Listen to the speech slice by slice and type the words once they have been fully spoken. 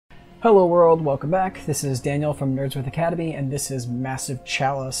Hello world, welcome back. This is Daniel from Nerds Academy, and this is Massive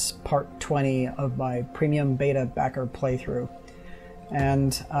Chalice, part 20 of my premium beta backer playthrough.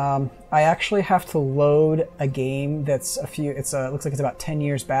 And I actually have to load a game that's looks like it's about 10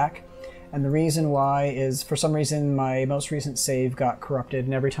 years back. And the reason why is, for some reason, my most recent save got corrupted,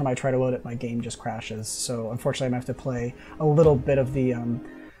 and every time I try to load it, my game just crashes. So unfortunately, I'm going to have to play a little bit of the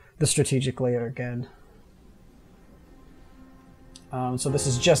strategic layer again. So this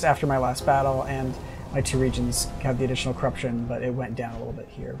is just after my last battle, and my two regions have the additional corruption, but it went down a little bit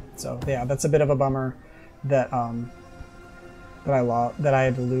here. So yeah, that's a bit of a bummer that that I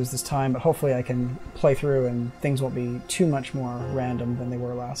had to lose this time. But hopefully I can play through, and things won't be too much more random than they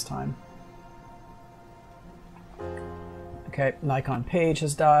were last time. Okay, Nikon Page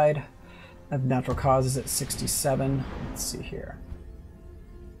has died. Of natural causes at 67. Let's see here.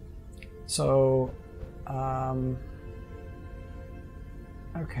 So,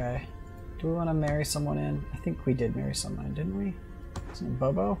 okay. Do we want to marry someone in? I think we did marry someone in, didn't we? Isn't it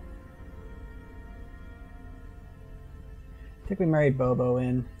Bobo? I think we married Bobo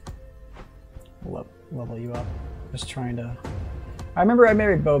in. We'll level you up. Just trying to... I remember I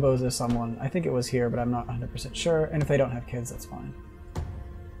married Bobo to someone. I think it was here, but I'm not 100% sure. And if they don't have kids, that's fine.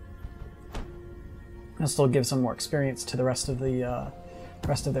 I'll still give some more experience to the rest of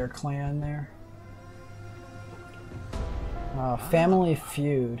their clan there. Family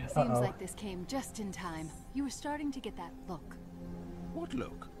feud. Seems like this came just in time. You were starting to get that look. What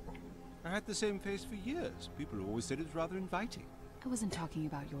look? I had the same face for years. People always said it was rather inviting. I wasn't talking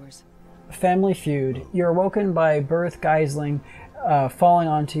about yours. Family feud. You're awoken by Birth Gisling falling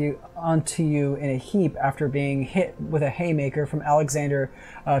onto you in a heap after being hit with a haymaker from Alexander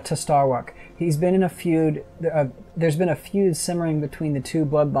to Starwalk. He's been in a feud. There's been a feud simmering between the two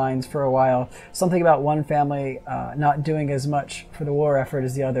bloodlines for a while. Something about one family not doing as much for the war effort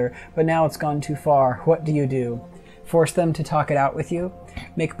as the other, but now it's gone too far. What do you do? Force them to talk it out with you?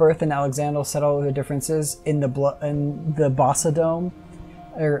 Make Birth and Alexander settle their differences in the Bossadome?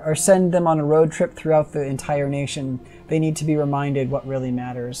 Or send them on a road trip throughout the entire nation? They need to be reminded what really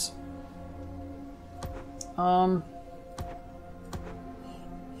matters. You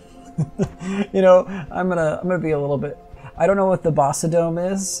know, I'm gonna be a little bit... I don't know what the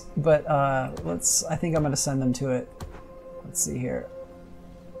Bossadome is, but I think I'm gonna send them to it. Let's see here.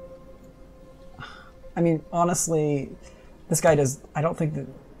 I mean, honestly, this guy does... I don't think that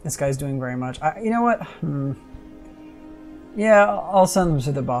this guy's doing very much. You know what? Yeah, I'll send them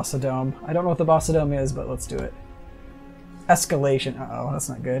to the Bossadome. I don't know what the Bossadome is, but let's do it. Escalation. Uh-oh, that's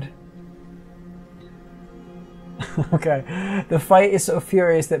not good. Okay. The fight is so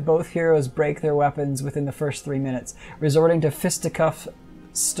furious that both heroes break their weapons within the first 3 minutes. Resorting to fisticuffs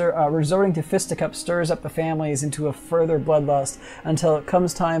stirs up the families into a further bloodlust until it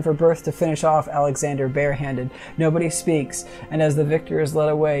comes time for Birth to finish off Alexander barehanded. Nobody speaks, and as the victor is led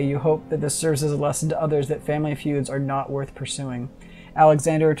away, you hope that this serves as a lesson to others that family feuds are not worth pursuing.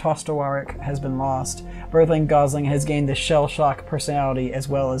 Alexander Tostowarek has been lost. Birthling Gosling has gained the shell shock personality as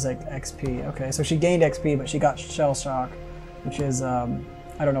well as XP. Okay, so she gained XP, but she got shell shock, which is I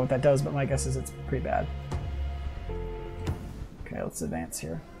don't know what that does, but my guess is it's pretty bad. Okay, let's advance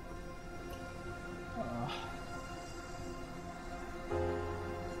here.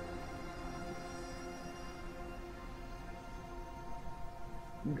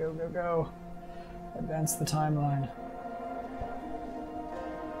 Go, go, go. Advance the timeline.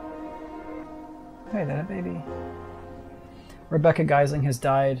 Hey, that baby. Rebecca Gisling has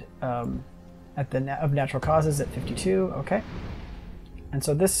died of natural causes at 52. Okay. And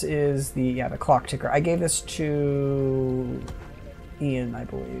so this is the clock ticker. I gave this to Ian, I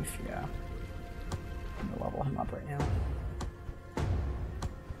believe. Yeah. I'm gonna level him up right now.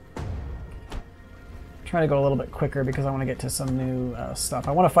 Trying to go a little bit quicker because I want to get to some new stuff.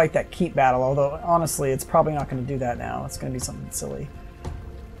 I want to fight that keep battle, although honestly it's probably not going to do that now. It's going to be something silly.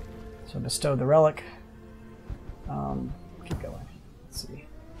 So bestow the relic. Keep going. Let's see.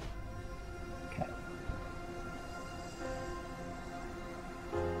 Okay.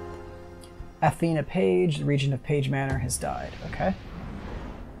 Athena Page, the region of Page Manor, has died. Okay.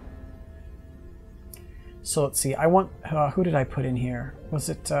 So let's see. I want... who did I put in here? Was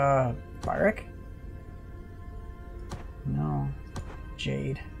it Byrick? No.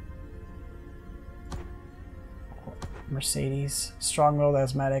 Jade. Mercedes. Strong-willed,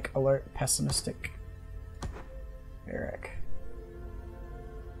 asthmatic, alert, pessimistic. Eric.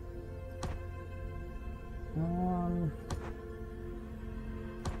 I don't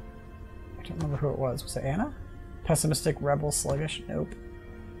remember who it was. Was it Anna? Pessimistic, rebel, sluggish? Nope.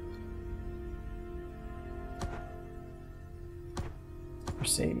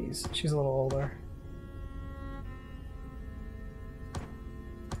 Mercedes. She's a little older.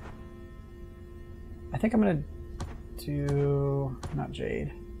 I think I'm gonna do not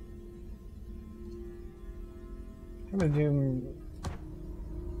Jade. I'm gonna do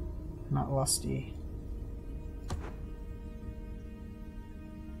not Lusty.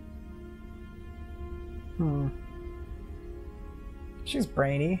 She's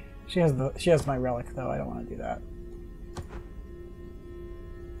brainy. She has my relic though. I don't want to do that.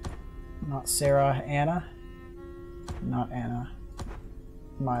 Not Sarah. Anna. Not Anna.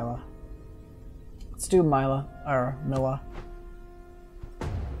 Mila. Let's do Mila or Mila.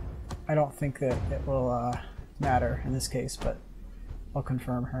 I don't think that it will matter in this case, but I'll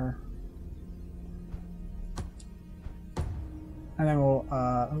confirm her. And then we'll.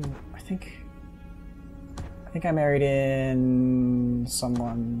 I think I married in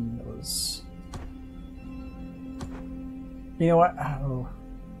someone that was. You know what? Oh.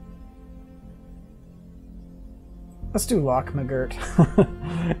 Let's do Locke McGirt.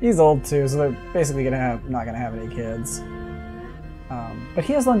 He's old too, so they're basically not gonna have any kids. But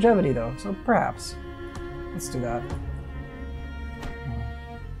he has longevity though, so perhaps. Let's do that.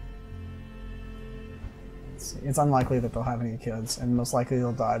 Let's see. It's unlikely that they'll have any kids, and most likely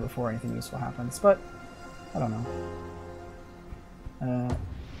they'll die before anything useful happens, but I don't know.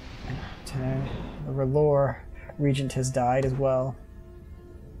 10. The Relore Regent has died as well.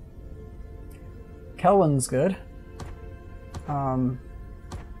 Kelwyn's good.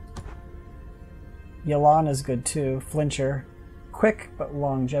 Yolana's good too. Flincher. Quick, but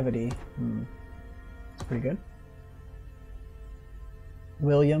longevity. It's pretty good.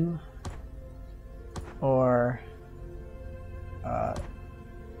 William. Or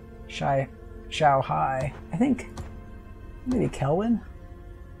Xiao Hai. I think maybe Kelwyn?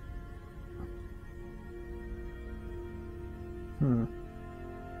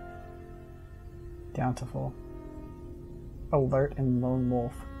 Bountiful. Alert and Lone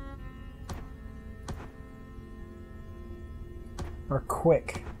Wolf. Or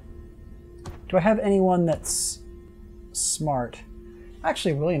Quick. Do I have anyone that's smart?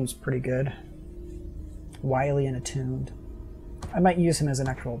 Actually, William's pretty good. Wily and attuned. I might use him as an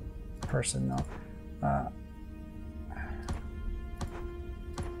actual person, though.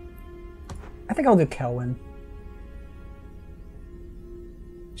 I think I'll do Kelwyn.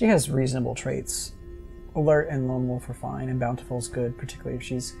 She has reasonable traits. Alert and Lone Wolf are fine, and Bountiful's good, particularly if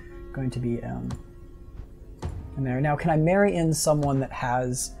she's going to be in there. Now, can I marry in someone that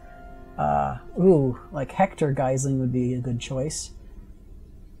has... like Hector Gisling would be a good choice.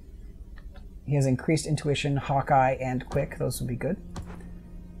 He has increased intuition, Hawkeye, and Quick. Those would be good.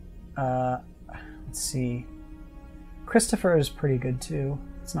 Let's see. Christopher is pretty good, too.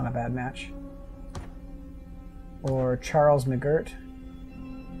 It's not a bad match. Or Charles McGirt.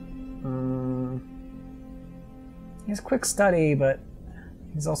 He has quick study, but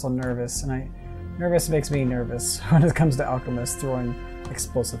he's also nervous, and nervous makes me nervous when it comes to alchemists throwing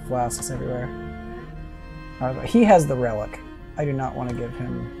explosive flasks everywhere. He has the relic. I do not want to give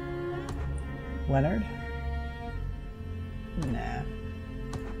him Leonard. Nah.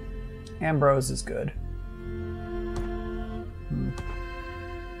 Ambrose is good.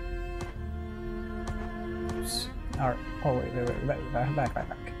 Oops. Alright. Oh wait,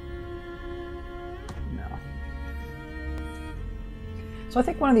 back. No. So I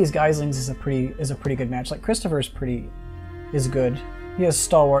think one of these Gislings is a pretty good match. Like Christopher is good. He has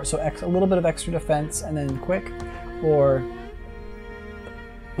stalwart, so a little bit of extra defense and then quick, or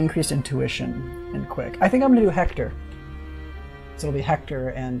increased intuition and quick. I think I'm gonna do Hector. So it'll be Hector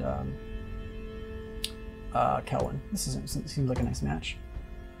and Kelwyn. This seems like a nice match.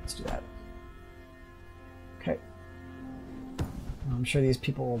 Let's do that. Okay. I'm sure these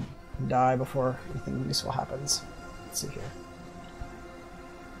people will die before anything useful happens. Let's see here.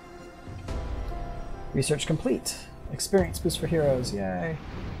 Research complete. Experience boost for heroes. Yay.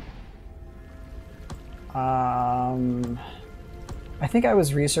 I think I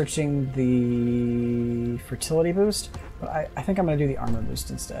was researching the fertility boost, but I think I'm going to do the armor boost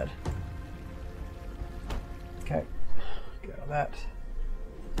instead. Okay. Get all that.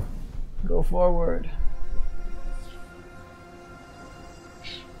 Go forward.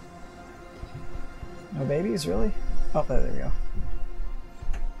 No babies, really? Oh, there we go.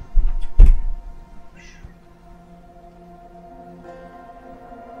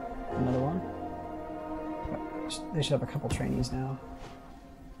 Another one. They should have a couple trainees now.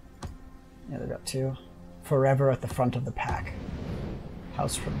 Yeah, they've got two. Forever at the front of the pack.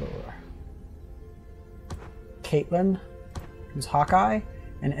 House Gisling. Caitlin, who's Hawkeye,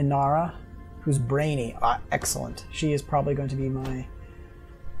 and Inara, who's brainy. Excellent. She is probably going to be my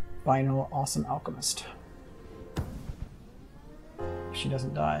Final awesome alchemist. She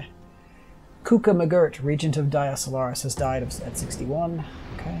doesn't die. Kuka McGirt, Regent of Dia Solaris, has died at 61.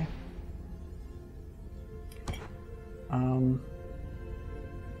 Okay.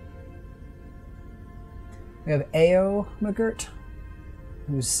 We have Ao McGirt,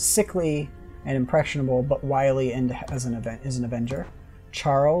 who's sickly and impressionable, but wily and is an Avenger.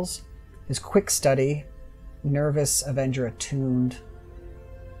 Charles is quick study, nervous Avenger attuned.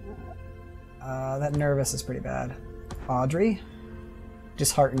 That nervous is pretty bad. Audrey,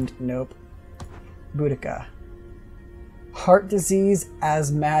 disheartened, nope. Boudica, heart disease,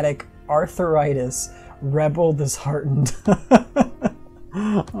 asthmatic, arthritis, rebel, disheartened.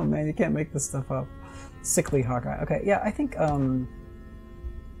 Oh man, you can't make this stuff up. Sickly Hawkeye. Okay, yeah, I think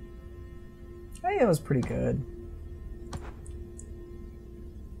it was pretty good.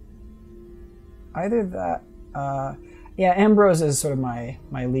 Either that, yeah, Ambrose is sort of my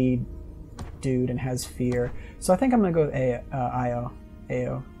lead dude and has fear, so I think I'm gonna go with Ao.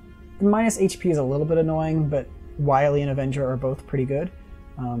 The minus HP is a little bit annoying, but Wily and Avenger are both pretty good,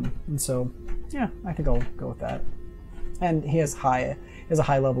 and so yeah, I think I'll go with that. And he has a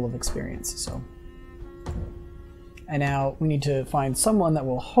high level of experience, so. And now we need to find someone that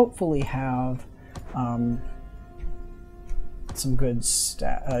will hopefully have some good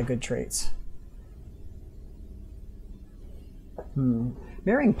traits.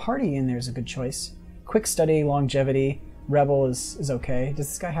 Marrying Party in there is a good choice. Quick study, longevity, Rebel is okay. Does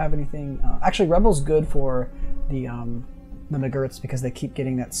this guy have anything? Actually, Rebel's good for the McGirts because they keep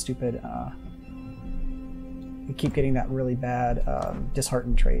getting that stupid. They keep getting that really bad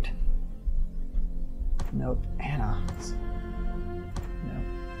disheartened trait. Nope. Anna. No.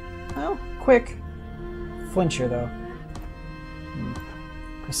 Oh, quick. Flincher though.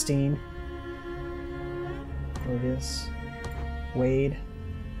 Christine. Ovius. Wade.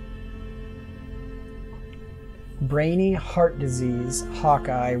 Brainy, heart disease,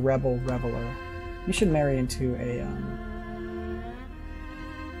 Hawkeye, rebel, reveler. You should marry into a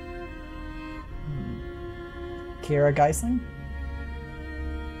Kiera Gisling.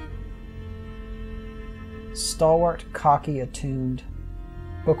 Stalwart, cocky, attuned.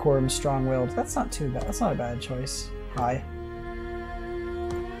 Bookworm, strong-willed. That's not too bad. That's not a bad choice. Hi.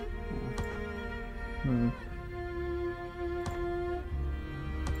 I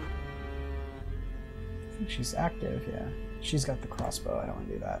think she's active, yeah. She's got the crossbow. I don't want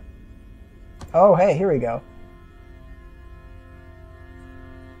to do that. Oh, hey, here we go.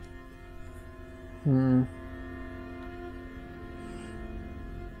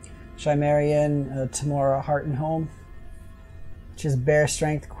 Should I marry in Tamora Heartenholm? She's bear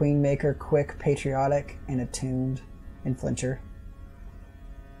strength, queen maker, quick, patriotic, and attuned, and flincher.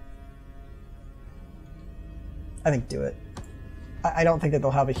 I think do it. I don't think that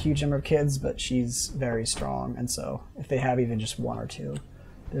they'll have a huge number of kids, but she's very strong, and so if they have even just one or two,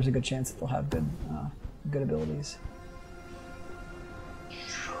 there's a good chance that they'll have good abilities.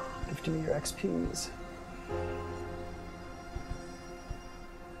 50 your XPs.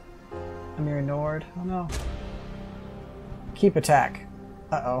 Amir Nord. Oh no. Keep attack.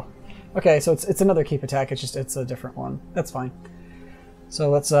 Uh-oh. Okay, so it's another keep attack, it's a different one. That's fine. So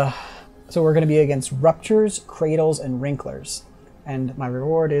let's so we're gonna be against Ruptures, Cradles, and Wrinklers. And my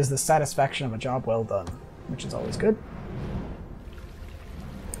reward is the satisfaction of a job well done, which is always good.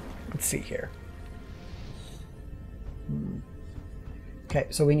 Let's see here. Okay,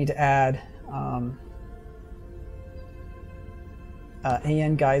 so we need to add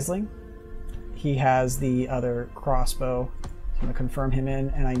Ian Gisling. He has the other crossbow. So I'm going to confirm him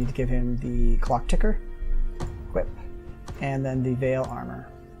in, and I need to give him the clock ticker. Equip. And then the veil armor.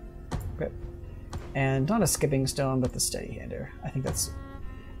 Equip. And not a skipping stone, but the steady hander. I think that's,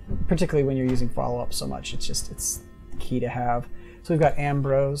 particularly when you're using follow-up so much, it's key to have. So we've got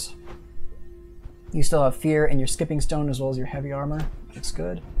Ambrose. You still have fear and your skipping stone as well as your heavy armor. Looks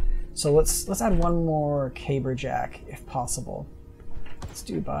good. So let's add one more caberjack if possible. Let's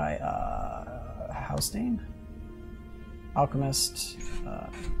do by house name. Alchemist.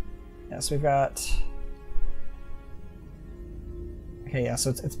 Yeah, so we've got. Okay, yeah.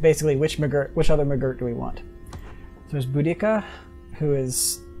 So it's basically which other McGirt do we want? So there's Boudica, who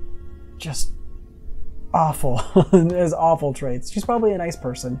is just awful. Has awful traits. She's probably a nice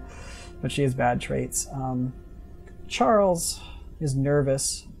person, but she has bad traits. Charles is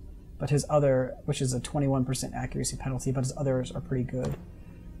nervous, but his other, which is a 21% accuracy penalty, but his others are pretty good.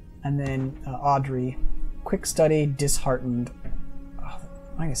 And then Audrey, quick study, disheartened. Oh,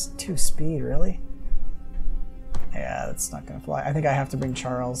 -2 speed, really? Yeah, that's not gonna fly. I think I have to bring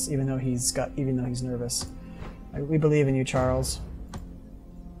Charles, even though he's nervous. We believe in you, Charles.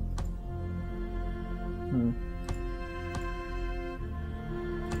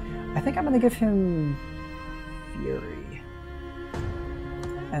 I think I'm going to give him Fury.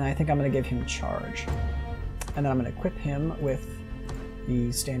 And I think I'm going to give him Charge. And then I'm going to equip him with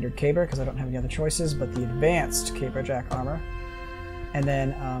the standard Caber, because I don't have any other choices, but the advanced Caber Jack armor. And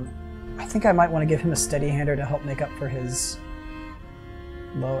then I think I might want to give him a steady hander to help make up for his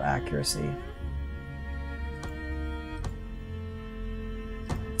low accuracy.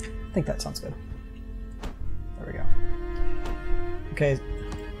 I think that sounds good. There we go. Okay.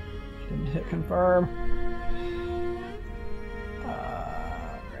 Didn't hit confirm.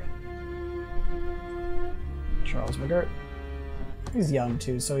 Great. Charles McGirt. He's young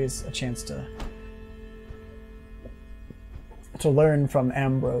too, so he has a chance to learn from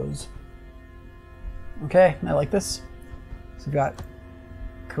Ambrose. Okay, I like this. So we've got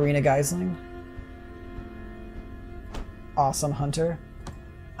Karina Gisling, awesome hunter.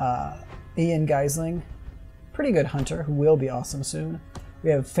 Ian Gisling, pretty good hunter who will be awesome soon.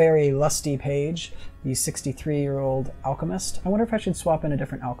 We have Fairy Lusty Page, the 63-year-old alchemist. I wonder if I should swap in a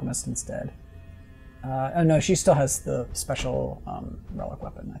different alchemist instead. Oh no, she still has the special relic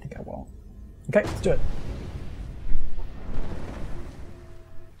weapon. I think I won't. Okay, let's do it.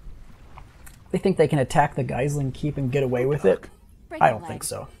 They think they can attack the Gisling Keep and get away with it? I don't think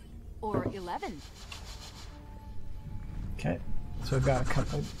so. Or 11. Okay, so we've got a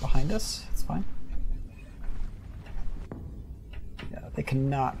couple behind us. It's fine. Yeah, they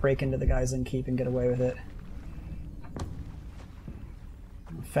cannot break into the Gisling Keep and get away with it.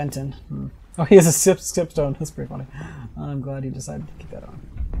 Fenton. Oh, he has a skipstone. That's pretty funny. I'm glad he decided to keep that on.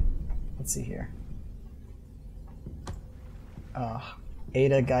 Let's see here.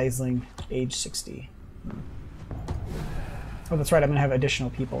 Ada Gisling, age 60. Oh, that's right. I'm gonna have additional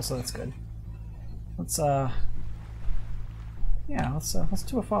people, so that's good. Let's yeah, let's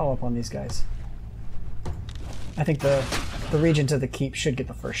do a follow-up on these guys. I think the regent of the keep should get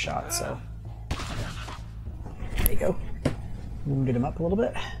the first shot. So there you go. Wounded him up a little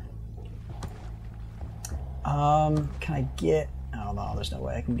bit. Can I get? Oh no, there's no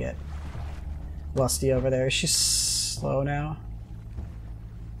way I can get Lusty over there. She's slow now.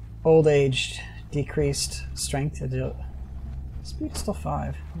 Old age, decreased strength. Speed is still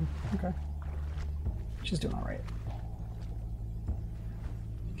 5. Okay. She's doing all right.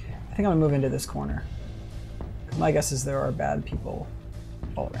 I think I'm gonna move into this corner. My guess is there are bad people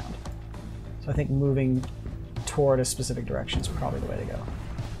all around. So I think moving toward a specific direction is probably the way to go.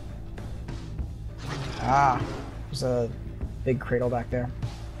 Ah, there's a big cradle back there.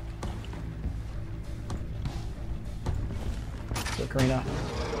 So Karina.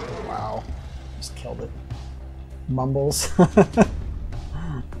 Wow, just killed it. Mumbles.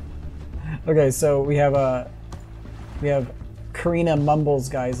 Okay, so we have Karina Mumbles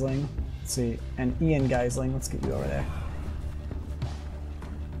Gisling. Let's see, and Ian Gisling. Let's get you over there.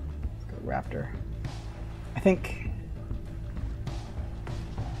 Let's go Raptor. I think.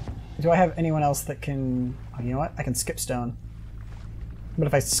 Do I have anyone else that can? Oh, you know what? I can skip stone. But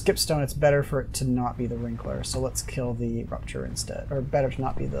if I skip stone, it's better for it to not be the Wrinkler. So let's kill the Rupture instead, or better to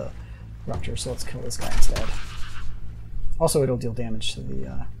not be the Rupture. So let's kill this guy instead. Also, it'll deal damage to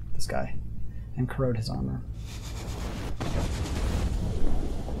the this guy and corrode his armor.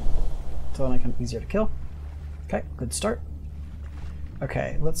 So it'll make him easier to kill. Okay, good start.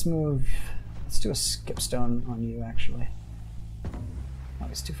 Okay, let's move. Let's do a skip stone on you, actually. Oh,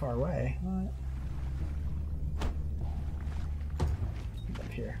 he's too far away. What?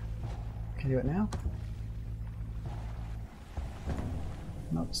 Up here. Can you do it now?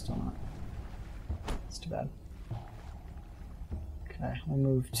 Nope, still not. It's too bad. Okay, we'll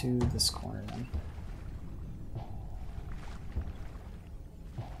move to this corner then.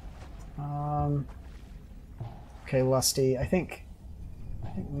 Okay, Lusty. I think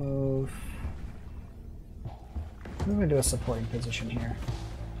move. I'm going to do a supporting position here.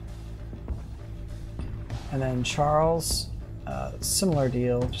 And then Charles, similar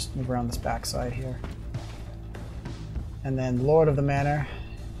deal, just move around this backside here. And then Lord of the Manor,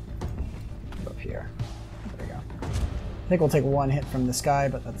 move up here. There we go. I think we'll take one hit from this guy,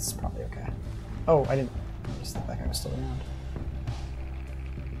 but that's probably okay. Oh, I didn't notice that guy was still around.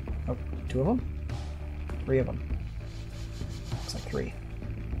 Oh, 2 of them? 3 of them. Looks like 3.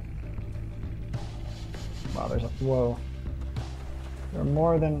 Wow, there's a, whoa. There are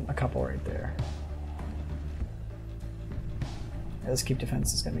more than a couple right there. Yeah, this keep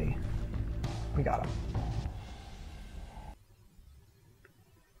defense is gonna be, we got him.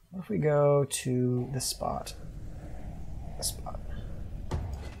 What if we go to this spot? This spot.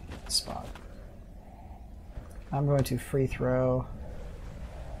 This spot. I'm going to free throw.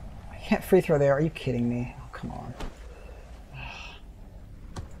 Can't free throw there. Are you kidding me? Oh, come on.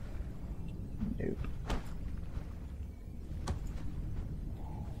 Nope.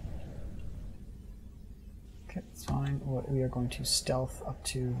 Okay, that's fine. We are going to stealth up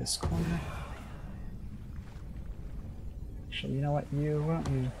to this corner. Actually, you know what? Why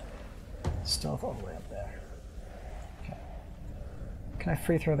don't you stealth all the way up there? Okay. Can I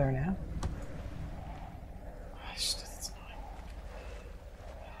free throw there now? That's annoying.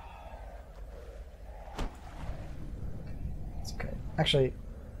 It's okay. Actually,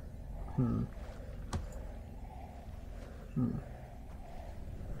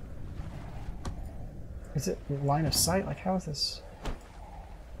 Is it line of sight? Like, how is this?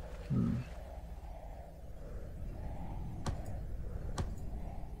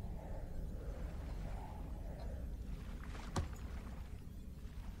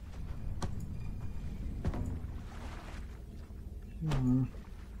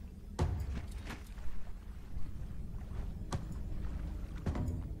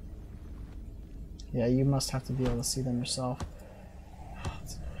 Yeah, you must have to be able to see them yourself. Oh,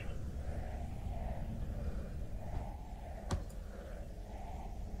 that's annoying.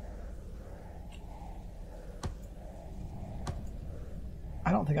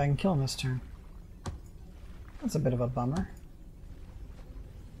 I don't think I can kill him this turn. That's a bit of a bummer.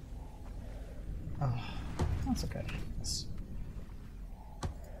 Oh, that's okay.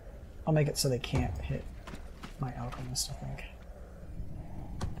 I'll make it so they can't hit my alchemist, I think.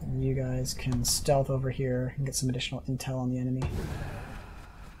 And you guys can stealth over here and get some additional intel on the enemy.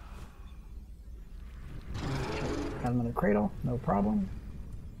 Got another cradle, no problem.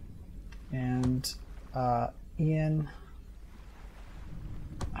 And Ian,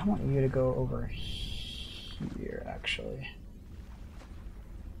 I want you to go over here, actually.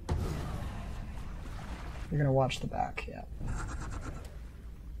 You're gonna watch the back, yeah.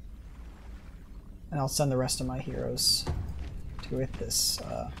 And I'll send the rest of my heroes to hit this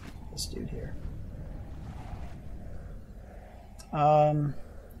this dude here. My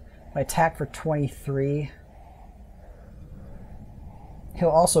attack for 23. He'll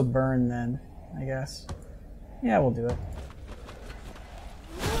also burn then, I guess. Yeah, we'll do it.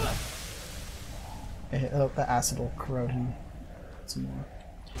 The acid will corrode him some more.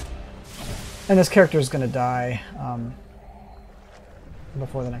 And this character is going to die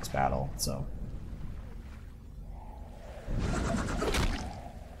before the next battle, so.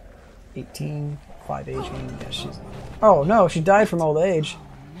 18, 5 aging. Yeah, she's. Oh no, she died from old age.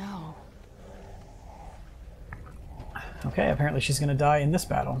 No. Okay, apparently she's going to die in this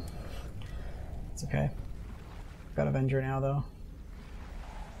battle. It's okay. Got Avenger now, though.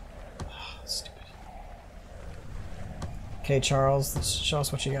 Oh, stupid. Okay, Charles, let's show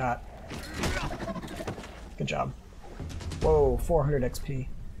us what you got. Good job. Whoa, 400 XP.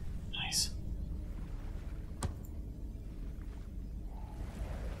 Nice.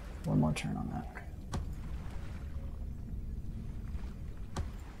 One more turn on that.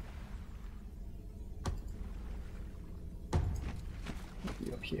 Okay.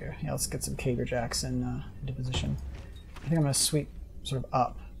 You up here. Yeah, let's get some Cager Jacks into position. I think I'm going to sweep sort of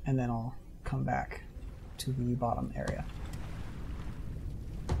up, and then I'll come back to the bottom area.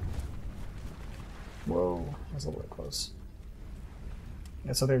 Whoa, that was a little bit close.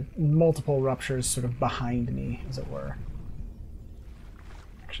 Yeah, so there are multiple ruptures sort of behind me, as it were.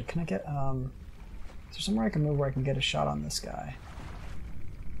 Actually, can I get, is there somewhere I can move where I can get a shot on this guy?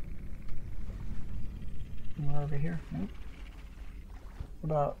 Anywhere over here? Nope. What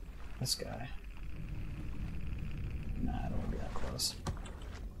about this guy? Nah, I don't want to be that close.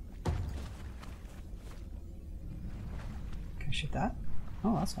 Can I shoot that?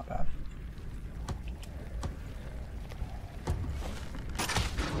 Oh, that's not bad.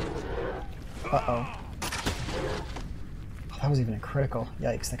 Uh-oh. Oh, that was even a critical.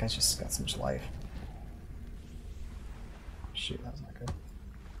 Yikes, that guy's just got so much life. Shoot, that was not good.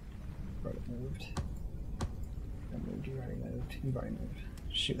 Already moved. You already moved. You've already moved.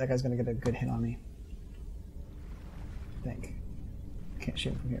 Shoot, that guy's gonna get a good hit on me. I think. I can't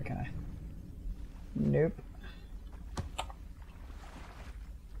shoot him from here, can I? Nope.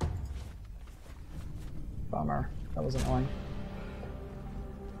 Bummer. That was annoying.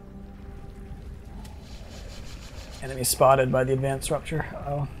 Enemy spotted by the advanced rupture.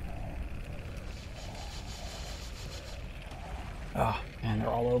 Uh-oh. Oh, man, they're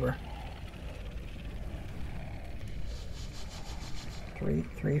all over. 3,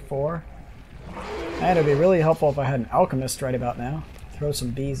 4. And it'd be really helpful if I had an alchemist right about now. Throw some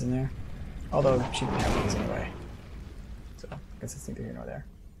bees in there. Although she didn't have bees anyway. So, I guess it's neither here nor there.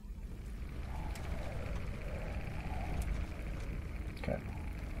 Okay.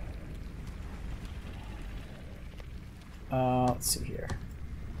 Let's see here.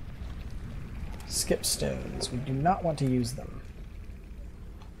 Skip stones. We do not want to use them.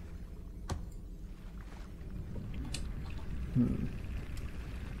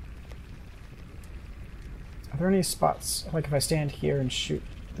 Are there any spots, like if I stand here and shoot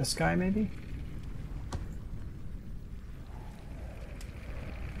this guy, maybe?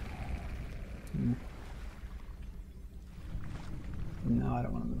 No, I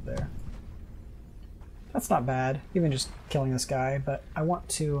don't want to move there. That's not bad, even just killing this guy, but I want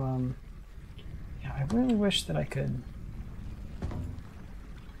to, yeah, I really wish that I could...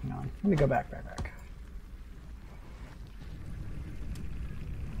 Hang on, let me go back.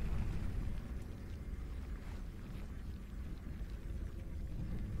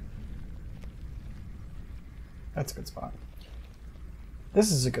 That's a good spot.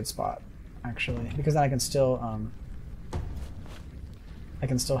 This is a good spot, actually, because then I can still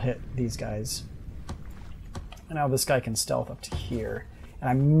hit these guys. And now this guy can stealth up to here, and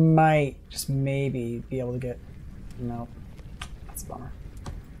I might just maybe be able to get. Nope, that's a bummer.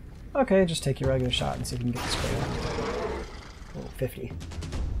 Okay, just take your regular shot and see if you can get this cradle. Oh, 50.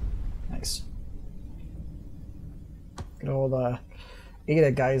 Nice. Good old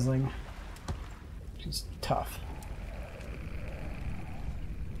Ada Gisling. She's tough.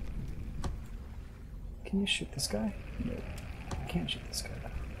 Can you shoot this guy? No, I can't shoot this guy.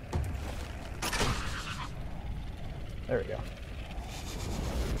 There we go.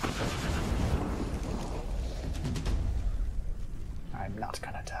 I'm not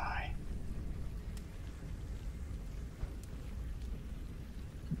gonna die.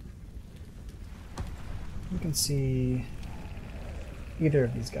 You can see either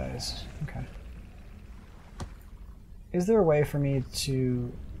of these guys. Okay. Is there a way for me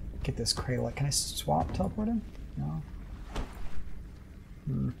to get this cradle? Like, can I swap teleport him? No.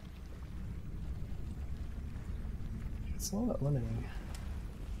 It's a little bit limiting.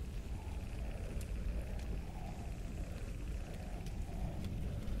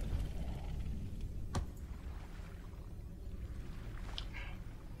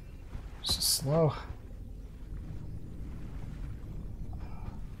 It's just slow.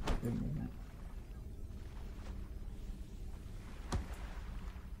 Good movement.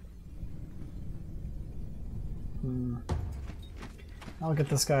 I'll get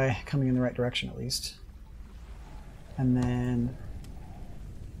this guy coming in the right direction at least. And then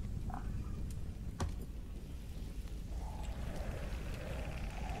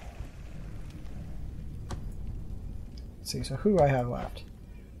let's see, so who do I have left?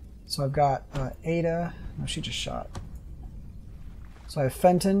 So I've got Ada. No, she just shot. So I have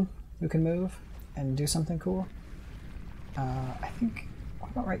Fenton, who can move and do something cool. I think, what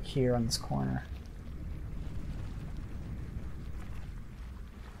about right here on this corner?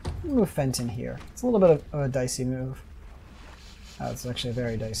 Move Fenton here. It's a little bit of a dicey move. It's actually a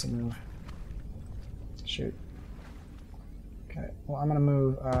very dicey move. Shoot. Okay, well I'm going to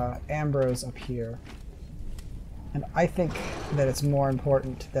move Ambrose up here. And I think that it's more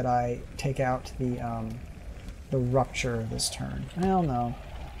important that I take out the Rupture this turn. Well, no.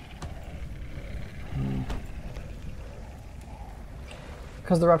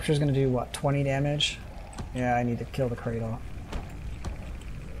 Because the Rupture is going to do, what, 20 damage? Yeah, I need to kill the Cradle.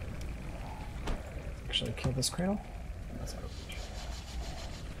 Actually, kill this Cradle?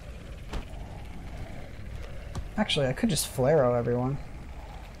 Actually, I could just Flaro everyone.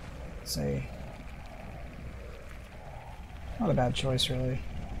 Say, not a bad choice, really.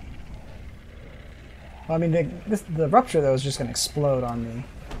 Well, I mean, the Rupture, though, is just going to explode on me.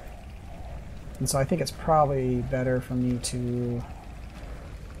 And so I think it's probably better for me to...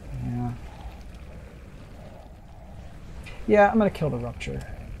 Yeah, I'm going to kill the Rupture.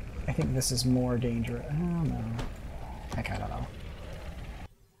 I think this is more dangerous. I don't know. I don't know.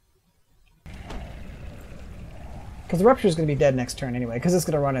 Because the Rupture is going to be dead next turn anyway, because it's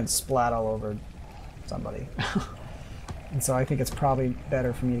going to run and splat all over somebody. And so I think it's probably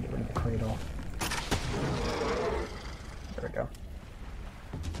better for me to get rid of the Cradle. There we go.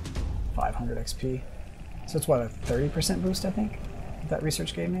 500 XP. So it's what, a 30% boost, I think? That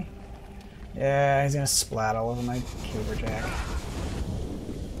research gave me? Yeah, he's going to splat all over my Caberjack.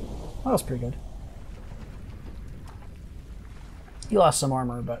 That was pretty good. He lost some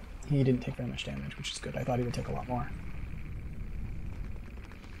armor, but he didn't take very much damage, which is good. I thought he would take a lot more.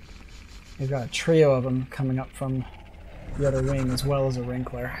 He's got a trio of them coming up from the other wing, as well as a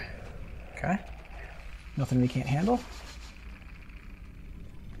Wrinkler. Okay. Nothing we can't handle.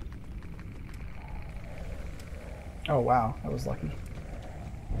 Oh wow, that was lucky.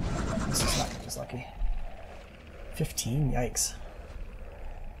 This is not as lucky. 15? Yikes.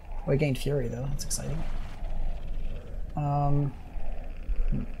 Well, I gained Fury though, that's exciting.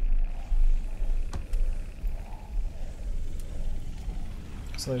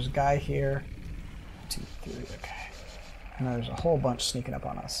 So there's a guy here. 2, 3, okay. And there's a whole bunch sneaking up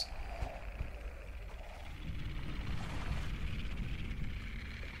on us.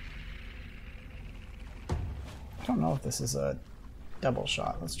 I don't know if this is a double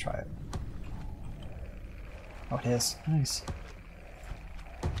shot. Let's try it. Oh, it is. Nice.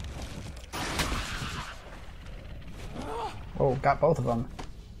 Oh, got both of them.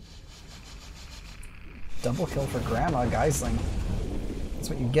 Double kill for Grandma Gisling. That's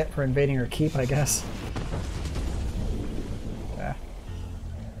what you get for invading her keep, I guess. Yeah.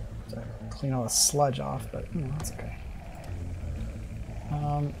 To clean all the sludge off, but that's okay.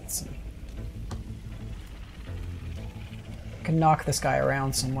 Let's see. I can knock this guy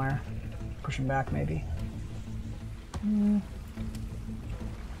around somewhere. Push him back, maybe.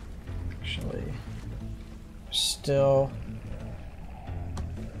 Actually, still.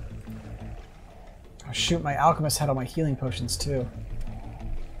 Oh, shoot, my alchemist had all my healing potions too.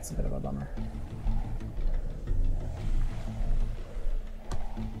 That's a bit of a bummer.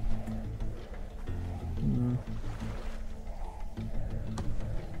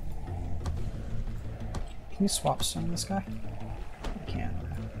 Can you swap stun this guy? You can.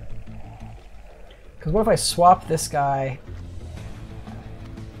 Because what if I swap this guy?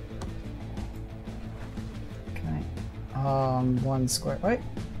 Can I? 1 square. Wait.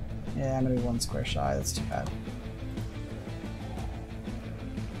 Yeah, I'm gonna be 1 square shy. That's too bad.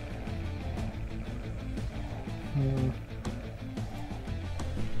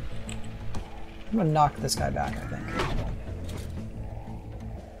 I'm gonna knock this guy back, I think.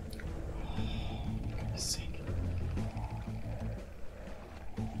 Goodness sake.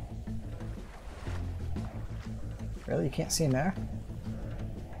 Really? You can't see him there?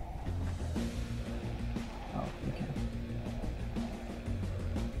 Oh, you can.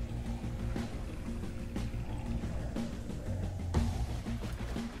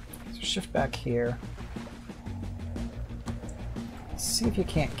 So shift back here. See if you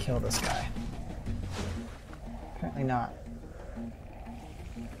can't kill this guy. Apparently not.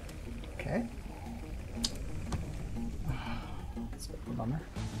 Okay. That's a bit of a bummer.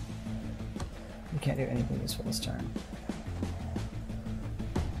 You can't do anything useful this turn.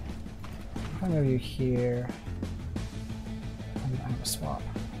 If I move you here, I'm gonna have a swap.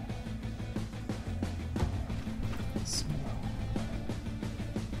 So,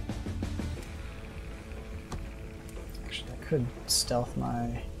 actually, I could stealth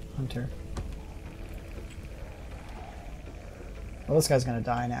my hunter. Well, this guy's gonna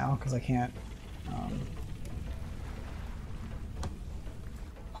die now because I can't.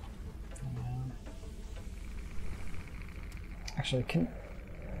 Actually, can.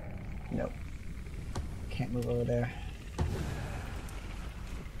 Nope. Can't move over there.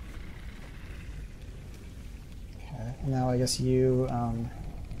 Okay. Now I guess you. I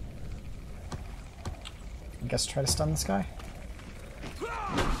guess try to stun this guy.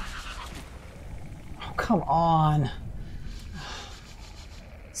 Oh, come on.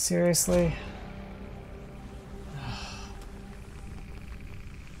 Seriously?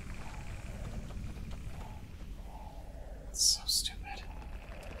 It's so stupid.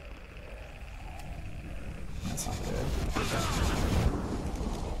 That's not good.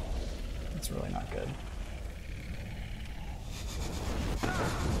 That's really not good.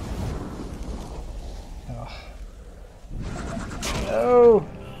 Oh. No!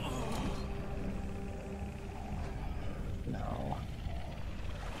 No.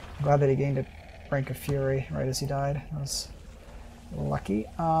 I'm glad that he gained a rank of fury right as he died. That was lucky.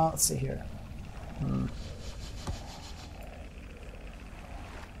 Let's see here.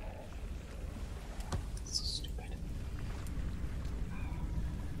 So stupid.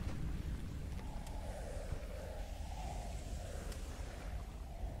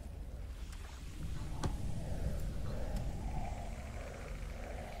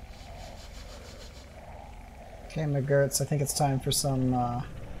 Okay, McGurts, I think it's time for some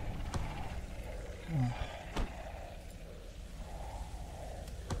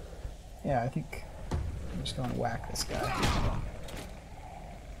yeah, I think I'm just going to whack this guy.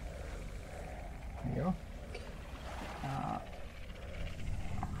 There you go.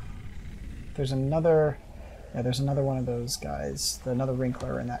 There's another, yeah, there's another one of those guys, another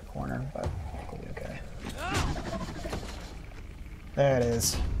wrinkler in that corner, but I think we'll be okay. There it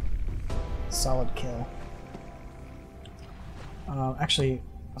is. Solid kill. Actually,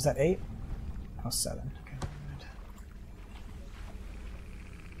 was that 8? Oh, 7. Okay, right.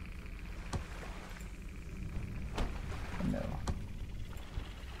 No.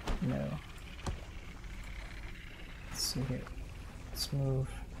 No. Let's see here. Let's move.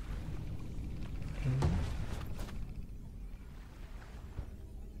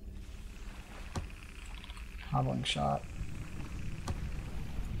 Hobbling shot.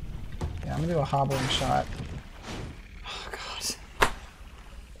 Yeah, I'm gonna do a hobbling shot. Oh god.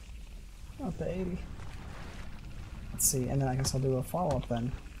 Not the 80. Let's see, and then I guess I'll do a follow-up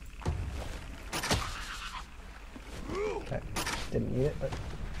then. Okay, didn't need it, but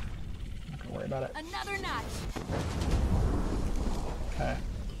I'm not gonna worry about it. Another notch. Okay.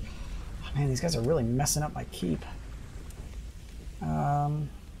 Oh, man, these guys are really messing up my keep. I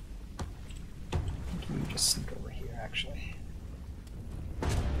think you just sneak over here, actually.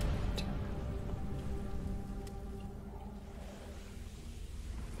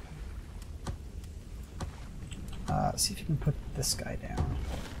 See if you can put this guy down.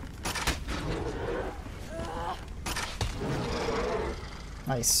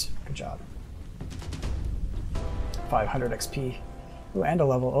 Nice. Good job. 500 XP. Ooh, and a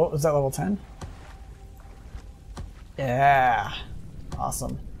level. Oh, is that level 10? Yeah.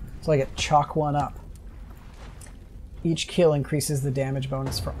 Awesome. So I get chalk 1 up. Each kill increases the damage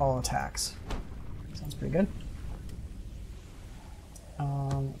bonus for all attacks. Sounds pretty good.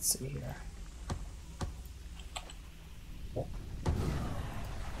 Let's see here.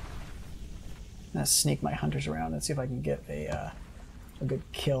 I'm gonna sneak my hunters around and see if I can get a good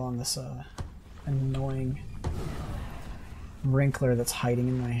kill on this annoying wrinkler that's hiding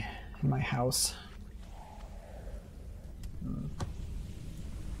in my house.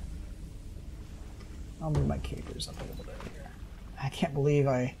 I'll move my capers up a little bit here. I can't believe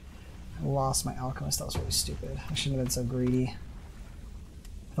I lost my alchemist. That was really stupid. I shouldn't have been so greedy.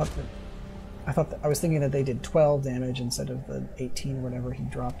 I was thinking that they did 12 damage instead of the 18 or whatever he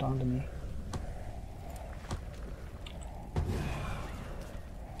dropped onto me.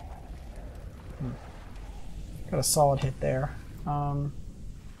 Got a solid hit there. Let's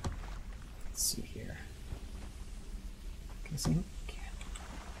see here. Can you see him? Can't.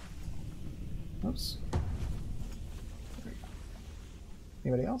 Oops. There we go.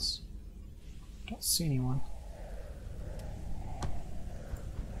 Anybody else? Don't see anyone.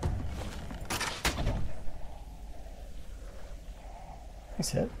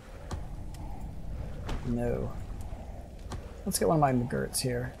 Nice hit. No. Let's get one of my McGurts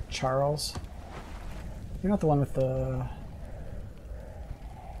here. Charles. You're not the one with the...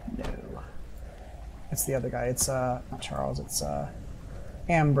 No. It's the other guy. It's, not Charles, it's,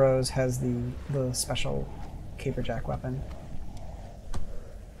 Ambrose has the special caperjack weapon.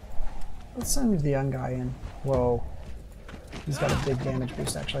 Let's send the young guy in. Whoa. He's got a big damage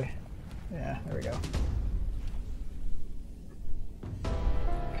boost, actually. Yeah, there we go.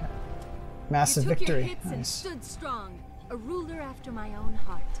 Okay. Massive victory. Nice. And stood strong. A ruler after my own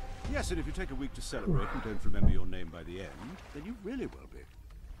heart. Yes, and if you take a week to celebrate and don't remember your name by the end, then you really will be.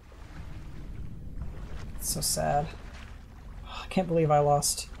 It's so sad. I can't believe I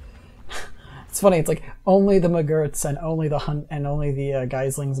lost. It's funny, it's like only the McGurts and only the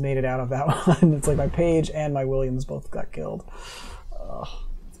Gislings made it out of that one. It's like my Page and my Williams both got killed. Oh,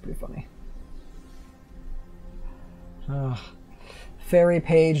 it's pretty funny. Fairy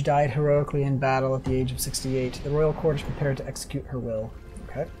Page died heroically in battle at the age of 68. The royal court is prepared to execute her will.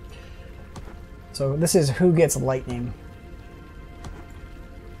 Okay. So this is who gets lightning.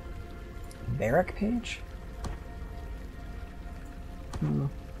 Barrack Page?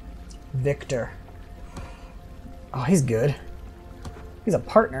 Victor. Oh, he's good. He's a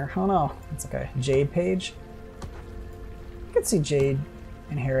partner. Oh no, that's okay. Jade Page. I could see Jade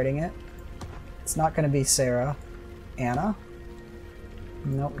inheriting it. It's not going to be Sarah. Anna?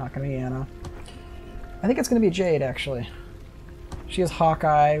 Nope, not going to be Anna. I think it's going to be Jade, actually. She has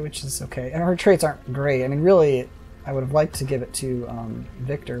Hawkeye, which is okay. And her traits aren't great. I mean, really, I would have liked to give it to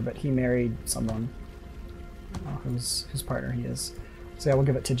Victor, but he married someone whose partner he is. So yeah, we'll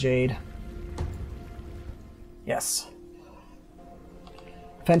give it to Jade. Yes.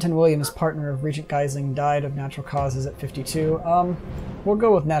 Fenton Williams, partner of Regent Gisling, died of natural causes at 52. We'll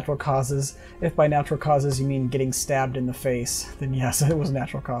go with natural causes. If by natural causes you mean getting stabbed in the face, then yes, it was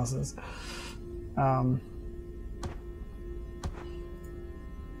natural causes.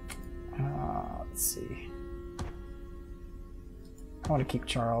 Let's see. I want to keep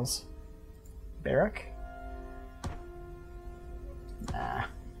Charles. Barrack? Nah.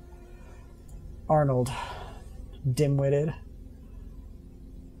 Arnold. Dim-witted.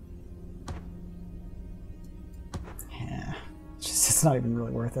 Yeah. It's not even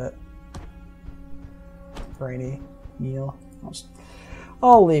really worth it. Brainy. Neil.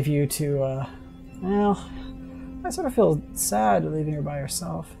 I'll leave you to, well, I sort of feel sad leaving her by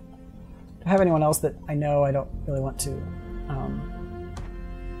herself. I have anyone else that I know I don't really want to?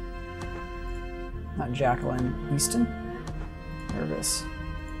 Not Jacqueline. Easton? Nervous.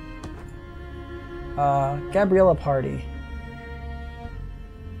 Gabriella party.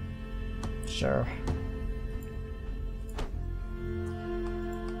 Sure.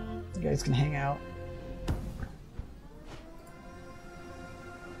 You guys can hang out.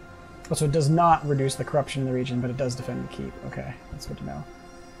 Oh, so it does not reduce the corruption in the region, but it does defend the keep. Okay, that's good to know.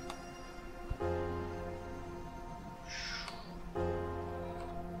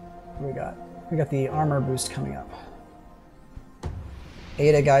 What do we got? We got the armor boost coming up.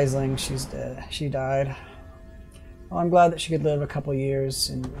 Ada Gisling, she's dead. She died. Well, I'm glad that she could live a couple years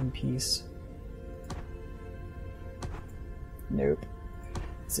in peace. Nope.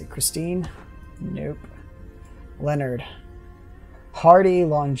 Let's see, Christine? Nope. Leonard. Hardy,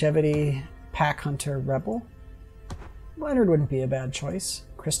 longevity, pack hunter, rebel. Leonard wouldn't be a bad choice.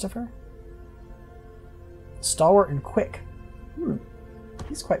 Christopher? Stalwart and quick.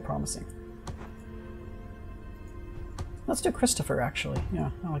 He's quite promising. Let's do Christopher, actually.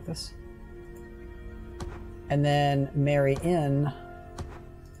 Yeah, I like this. And then marry in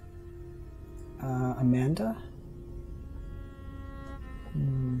Amanda.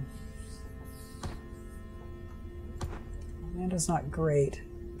 Amanda's not great.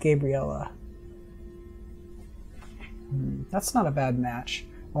 Gabriella. That's not a bad match.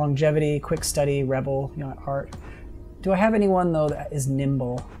 Longevity, quick study, rebel, you know, art. Do I have anyone though that is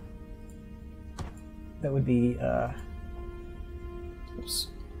nimble? That would be oops.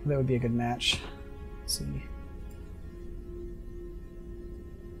 That would be a good match. Let's see.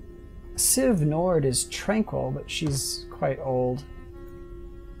 Civ Nord is tranquil, but she's quite old.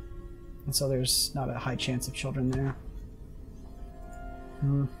 And so there's not a high chance of children there.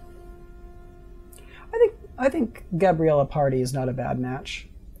 I think Gabriella Party is not a bad match.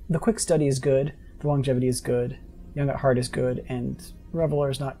 The quick study is good, the longevity is good, young at heart is good, and Reveler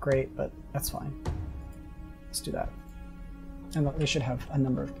is not great, but that's fine. Let's do that. And they should have a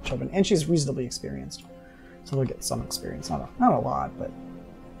number of children, and she's reasonably experienced, so they'll get some experience. Not a lot, but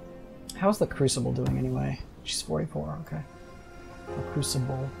how's the Crucible doing anyway? She's 44. Okay. The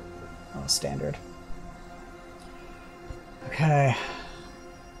Crucible standard. Okay.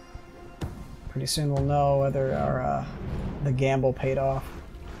 Pretty soon we'll know whether our the gamble paid off.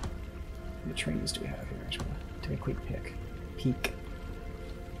 How many trainees do we have here? I'm just gonna take a quick peek.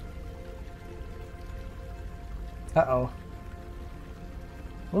 Uh-oh.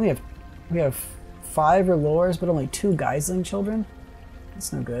 We have 5 Relores, but only 2 Gisling children?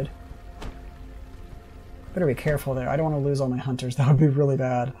 That's no good. Better be careful there. I don't want to lose all my hunters. That would be really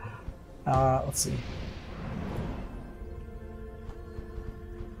bad. Let's see.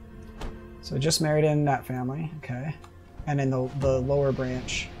 So just married in that family, okay. And in the lower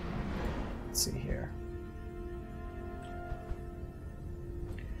branch, let's see here.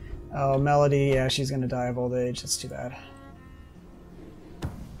 Oh, Melody, yeah, she's gonna die of old age. That's too bad.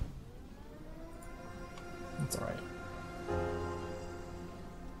 That's alright.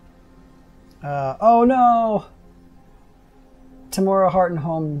 Oh no! Tamora Heart and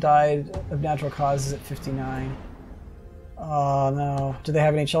Home died of natural causes at 59. Oh no. Do they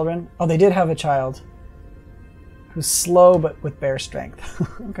have any children? Oh, they did have a child. Who's slow but with bear strength.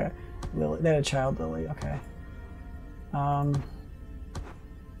 Okay. Lily. They had a child, Lily. Okay.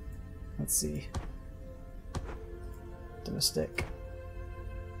 Let's see. Domestic.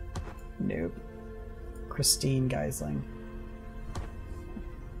 Nope. Christine Gisling.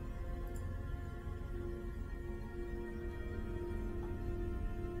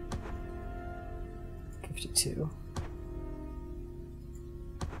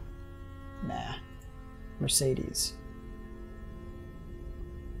 Nah. Mercedes.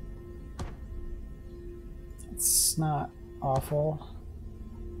 It's not awful.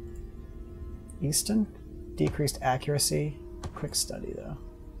 Easton? Decreased accuracy. Quick study, though.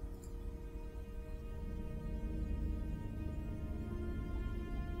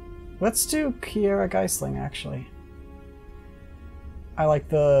 Let's do Kiera Gisling, actually. I like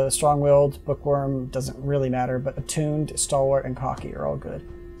the strong-willed, bookworm, doesn't really matter, but attuned, stalwart, and cocky are all good.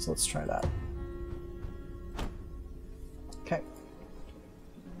 So let's try that. Okay.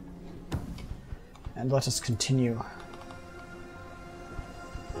 And let us continue.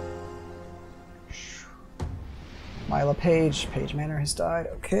 Mila Page Manor has died.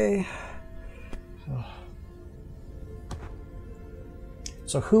 Okay.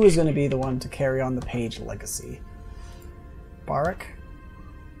 So who is going to be the one to carry on the Page legacy? Barak?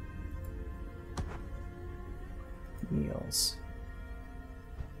 Niels.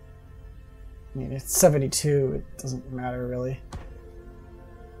 I mean, it's 72. It doesn't matter, really.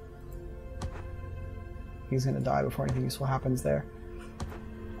 he's going to die before anything useful happens there.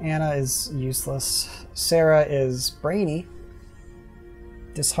 Anna is useless. Sarah is brainy.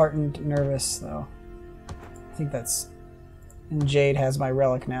 Disheartened, nervous, though. I think that's... And Jade has my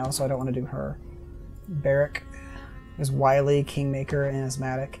relic now, so I don't want to do her. Barrick is wily, kingmaker, and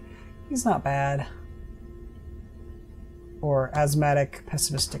asthmatic. He's not bad. Or asthmatic,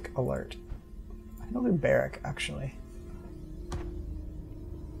 pessimistic, alert. I think I'll do Barrick, actually.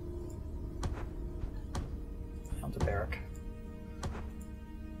 I'll do Barrick.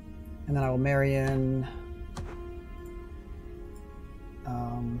 And then I will marry in...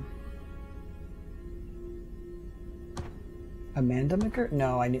 Amanda McGirt?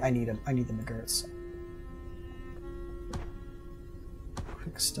 No, I need the McGirts.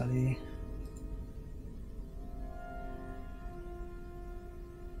 Quick study.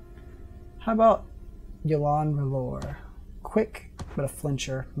 How about Yolan Relore? Quick, but a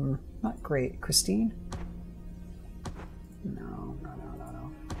flincher. Not great. Christine? No.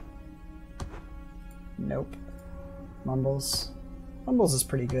 Nope. Mumbles. Mumbles is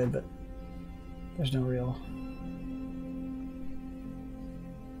pretty good, but there's no real...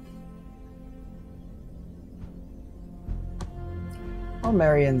 I'll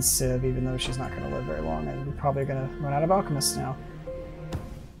marry in Civ, even though she's not going to live very long, and we're probably going to run out of alchemists now.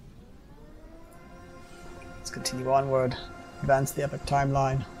 Let's continue onward. Advance the epic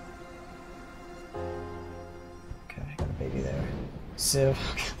timeline. Okay, got a baby there. Civ.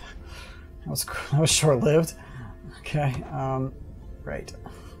 That was short-lived. Okay, right.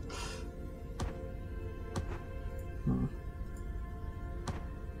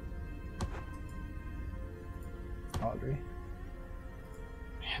 Audrey.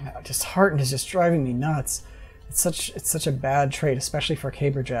 Man, disheartened is just driving me nuts. It's such a bad trait, especially for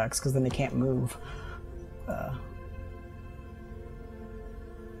caberjacks, because then they can't move.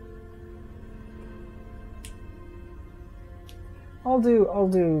 I'll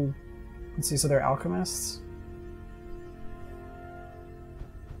do. Let's see. So they're alchemists.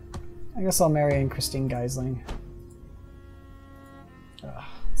 I guess I'll marry in Christine Gisling. Let's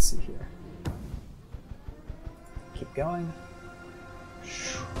see here. Keep going.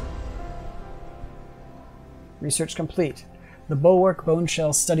 Research complete. The Bulwark Bone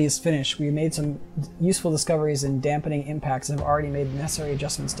Shell study is finished. We made some useful discoveries in dampening impacts and have already made necessary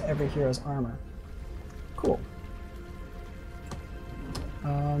adjustments to every hero's armor. Cool.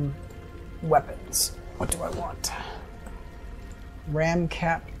 Weapons. What do I want?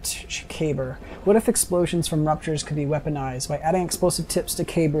 Ram-capped caber. What if explosions from ruptures could be weaponized? By adding explosive tips to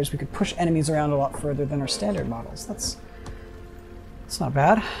cabers, we could push enemies around a lot further than our standard models. That's not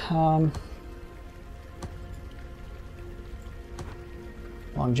bad.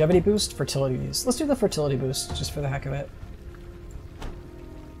 Longevity boost, fertility boost. Let's do the fertility boost just for the heck of it.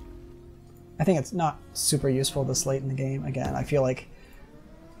 I think it's not super useful this late in the game. Again, I feel like,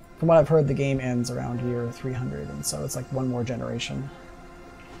 from what I've heard, the game ends around year 300, and so it's like one more generation.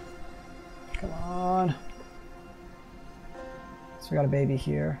 Come on. So we got a baby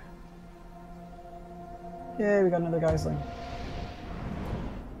here. Yay, we got another Gisling.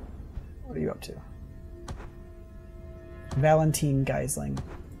 What are you up to? Valentine Gisling.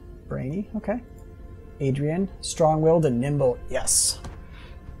 Brainy, okay. Adrian, strong-willed and nimble, yes.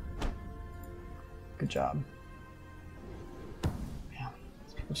 Good job. Man,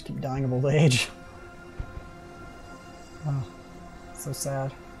 these people just keep dying of old age. Oh, so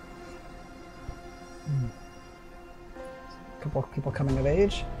sad. Couple people coming of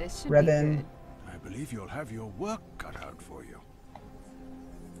age. Revan. I believe you'll have your work cut out for you.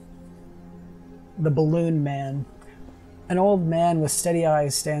 The Balloon Man. An old man with steady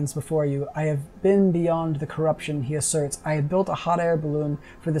eyes stands before you. I have been beyond the corruption, he asserts. I have built a hot air balloon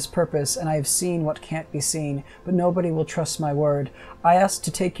for this purpose, and I have seen what can't be seen, but nobody will trust my word. I asked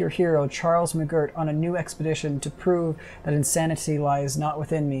to take your hero, Charles McGirt, on a new expedition to prove that insanity lies not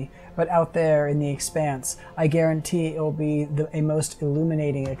within me, but out there in the expanse. I guarantee it will be a most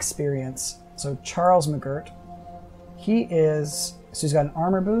illuminating experience. So Charles McGirt, so he's got an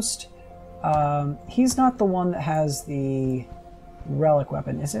armor boost. He's not the one that has the relic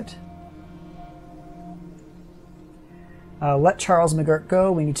weapon, is it? Let Charles McGirt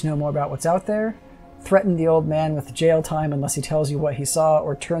go. We need to know more about what's out there. Threaten the old man with jail time unless he tells you what he saw,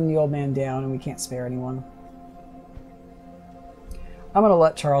 or turn the old man down, and we can't spare anyone. I'm going to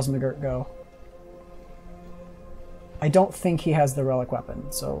let Charles McGirt go. I don't think he has the relic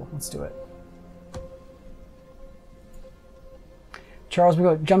weapon, so let's do it. Charles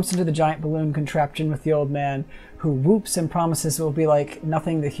McGirt jumps into the giant balloon contraption with the old man, who whoops and promises it will be like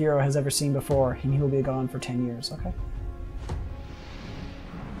nothing the hero has ever seen before, and he will be gone for 10 years, okay?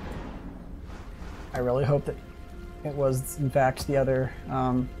 I really hope that it was, in fact, the other...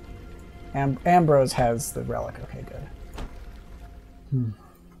 Ambrose has the relic. Okay, good.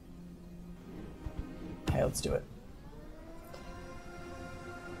 Okay, let's do it.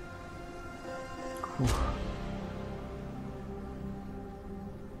 Whew.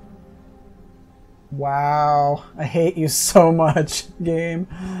 Wow, I hate you so much, game.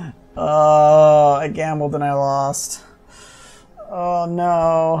 I gambled and I lost. Oh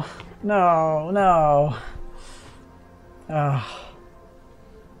no, no, no.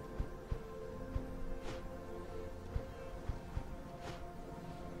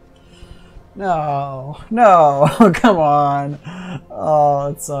 No, no, come on. Oh,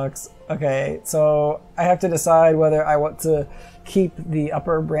 it sucks. Okay, so I have to decide whether I want to keep the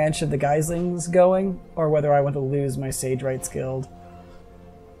upper branch of the Gislings going, or whether I want to lose my Sage Rights Guild.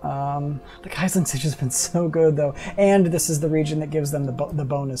 The Gislings have just been so good, though. And this is the region that gives them the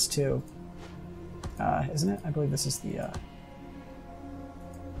bonus, too. Isn't it? I believe this is the...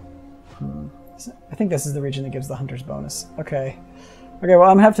 I think this is the region that gives the Hunter's bonus. Okay. Okay, well,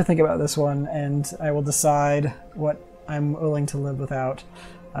 I'm going to have to think about this one, and I will decide what I'm willing to live without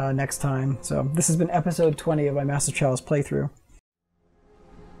next time. So this has been episode 20 of my Massive Chalice playthrough.